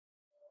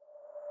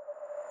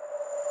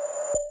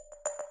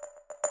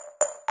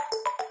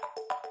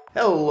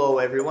Hello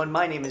everyone,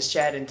 my name is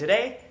Chad and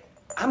today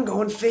I'm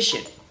going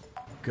fishing.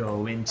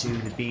 Going to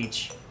the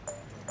beach.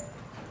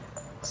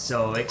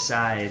 So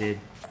excited.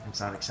 I'm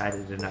not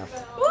excited enough.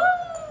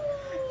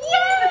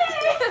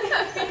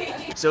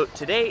 Yay! So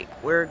today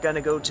we're gonna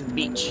go to the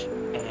beach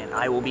and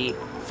I will be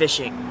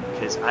fishing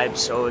because I'm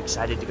so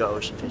excited to go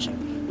ocean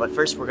fishing. But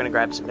first we're gonna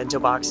grab some bento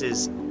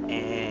boxes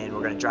and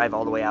we're gonna drive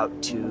all the way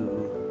out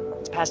to,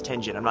 it's past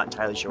Tenjin, I'm not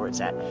entirely sure where it's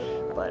at,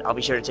 but I'll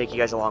be sure to take you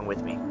guys along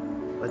with me.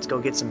 Let's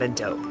go get some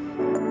bento.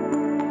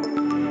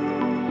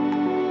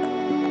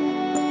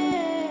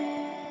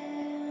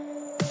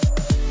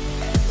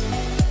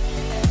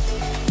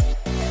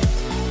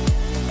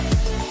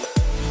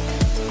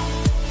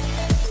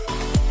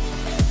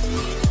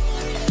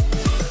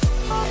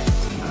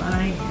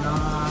 I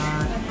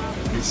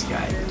got this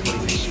guy, toy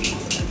fish.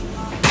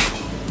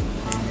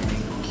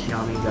 And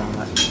Kiami got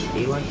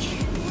a lunch.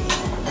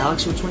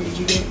 Alex, which one did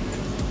you get?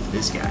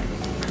 This guy.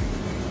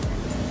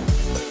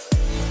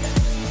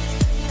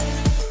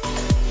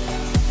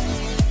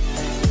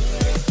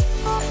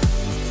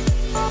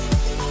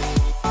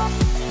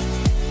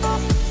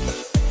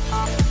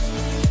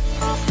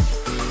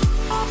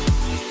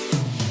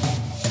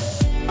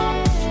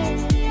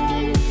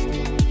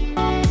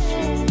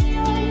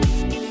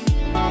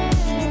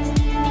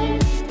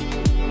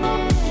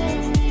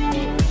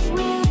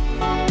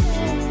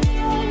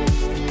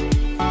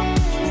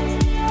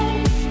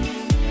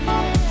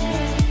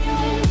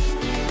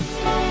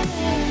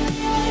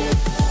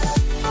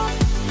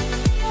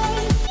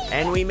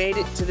 And we made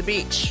it to the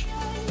beach.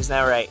 Isn't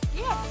that right?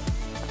 Yeah.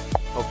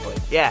 Hopefully.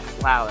 Yeah.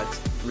 Wow, that's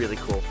really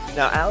cool.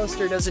 Now,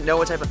 Alistair doesn't know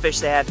what type of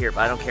fish they have here, but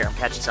I don't care. I'm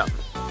catching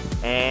something.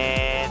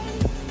 And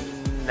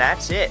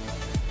that's it.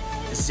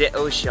 The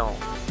ocean.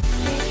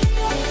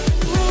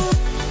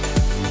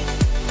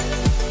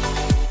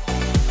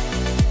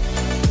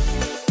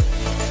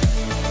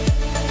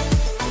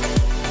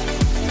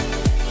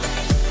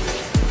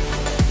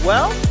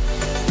 Well,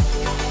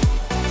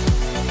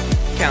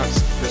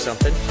 counts for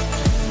something.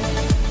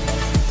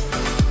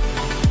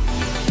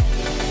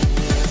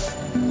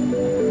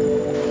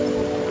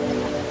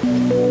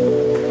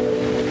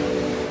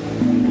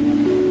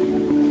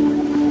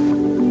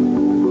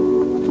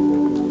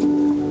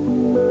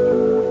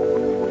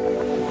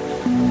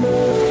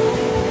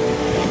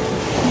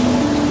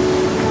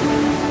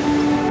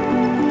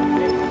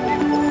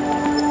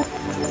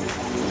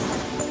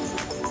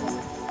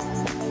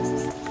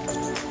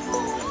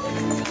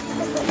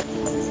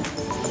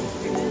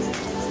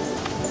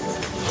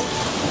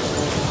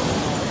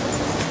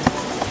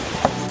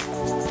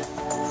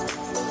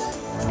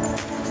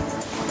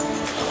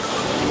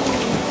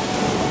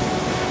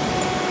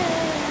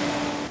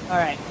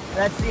 Alright,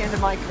 that's the end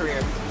of my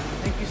career.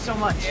 Thank you so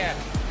much. Yeah.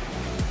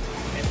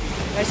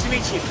 Nice to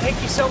meet you.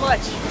 Thank you so much.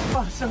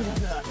 Oh, so good.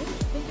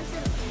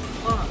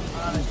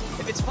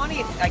 If it's funny,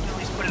 I can at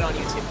least put it on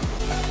YouTube.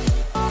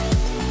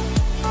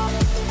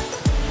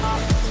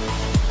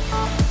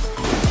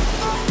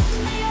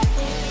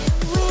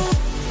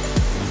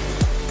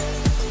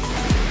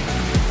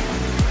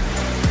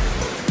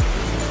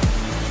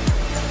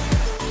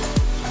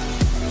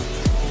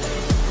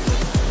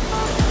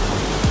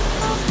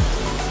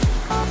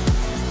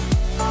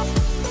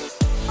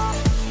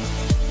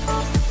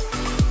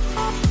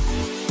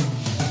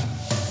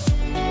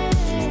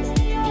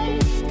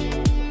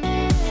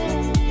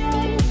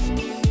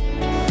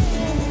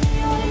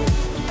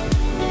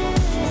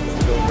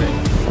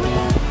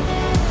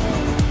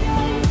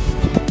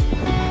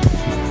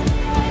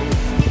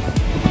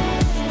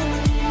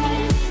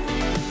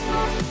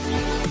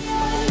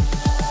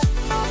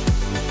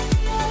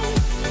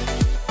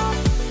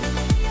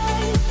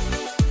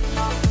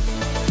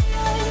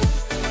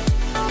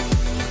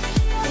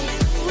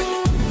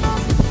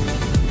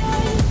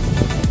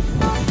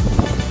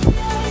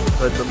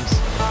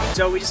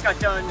 So we just got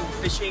done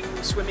fishing,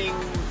 swimming,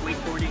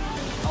 wakeboarding,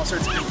 all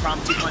sorts of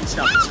impromptu fun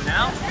stuff. So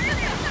now,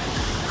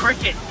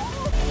 cricket.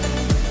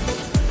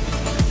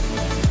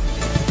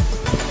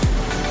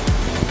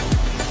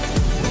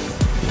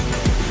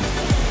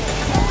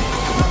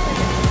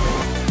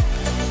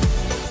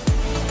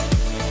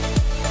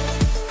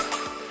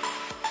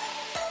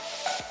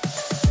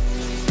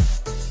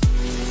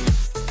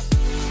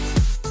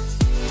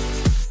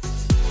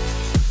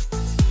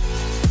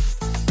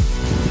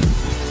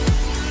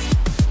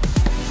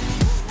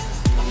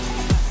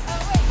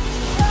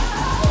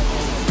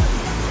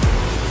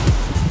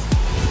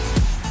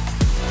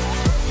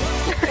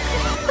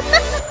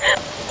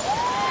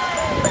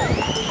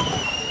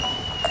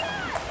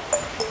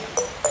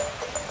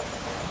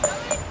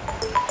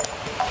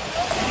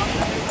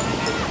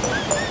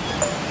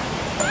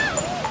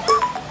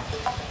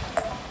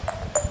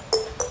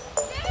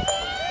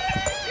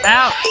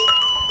 Ouch!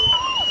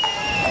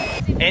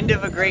 End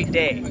of a great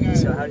day.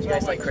 So how did you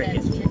guys like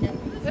cricket? It's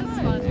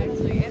fun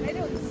actually, and I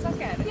don't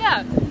suck at it.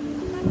 Yeah.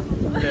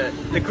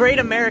 The great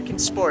American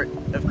sport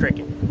of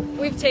cricket.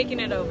 We've taken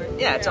it over.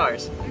 Yeah, it's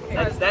ours.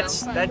 Okay.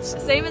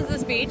 That's same as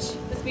this beach.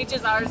 This beach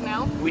is ours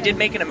now. We did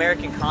make an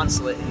American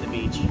consulate in the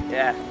beach.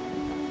 Yeah.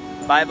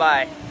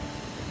 Bye-bye.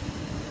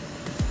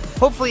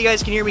 Hopefully you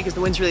guys can hear me because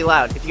the wind's really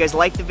loud. If you guys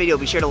like the video,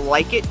 be sure to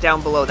like it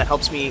down below. That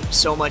helps me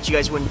so much, you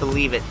guys wouldn't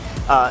believe it.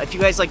 If you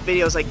guys like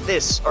videos like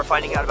this or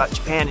finding out about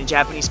Japan and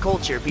Japanese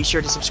culture, be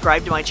sure to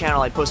subscribe to my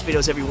channel. I post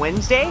videos every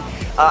Wednesday.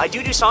 I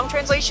do song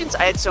translations.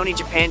 I had Sony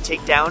Japan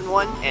take down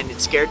one and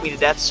it scared me to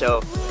death,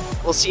 so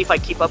we'll see if I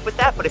keep up with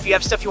that. But if you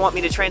have stuff you want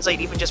me to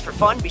translate even just for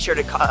fun, be sure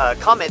to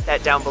comment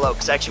that down below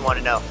because I actually want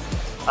to know.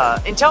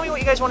 And tell me what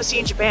you guys want to see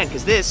in Japan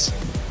because this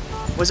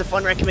was a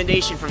fun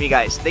recommendation from you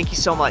guys. Thank you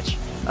so much.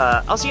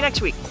 I'll see you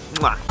next week.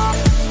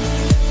 Mwah.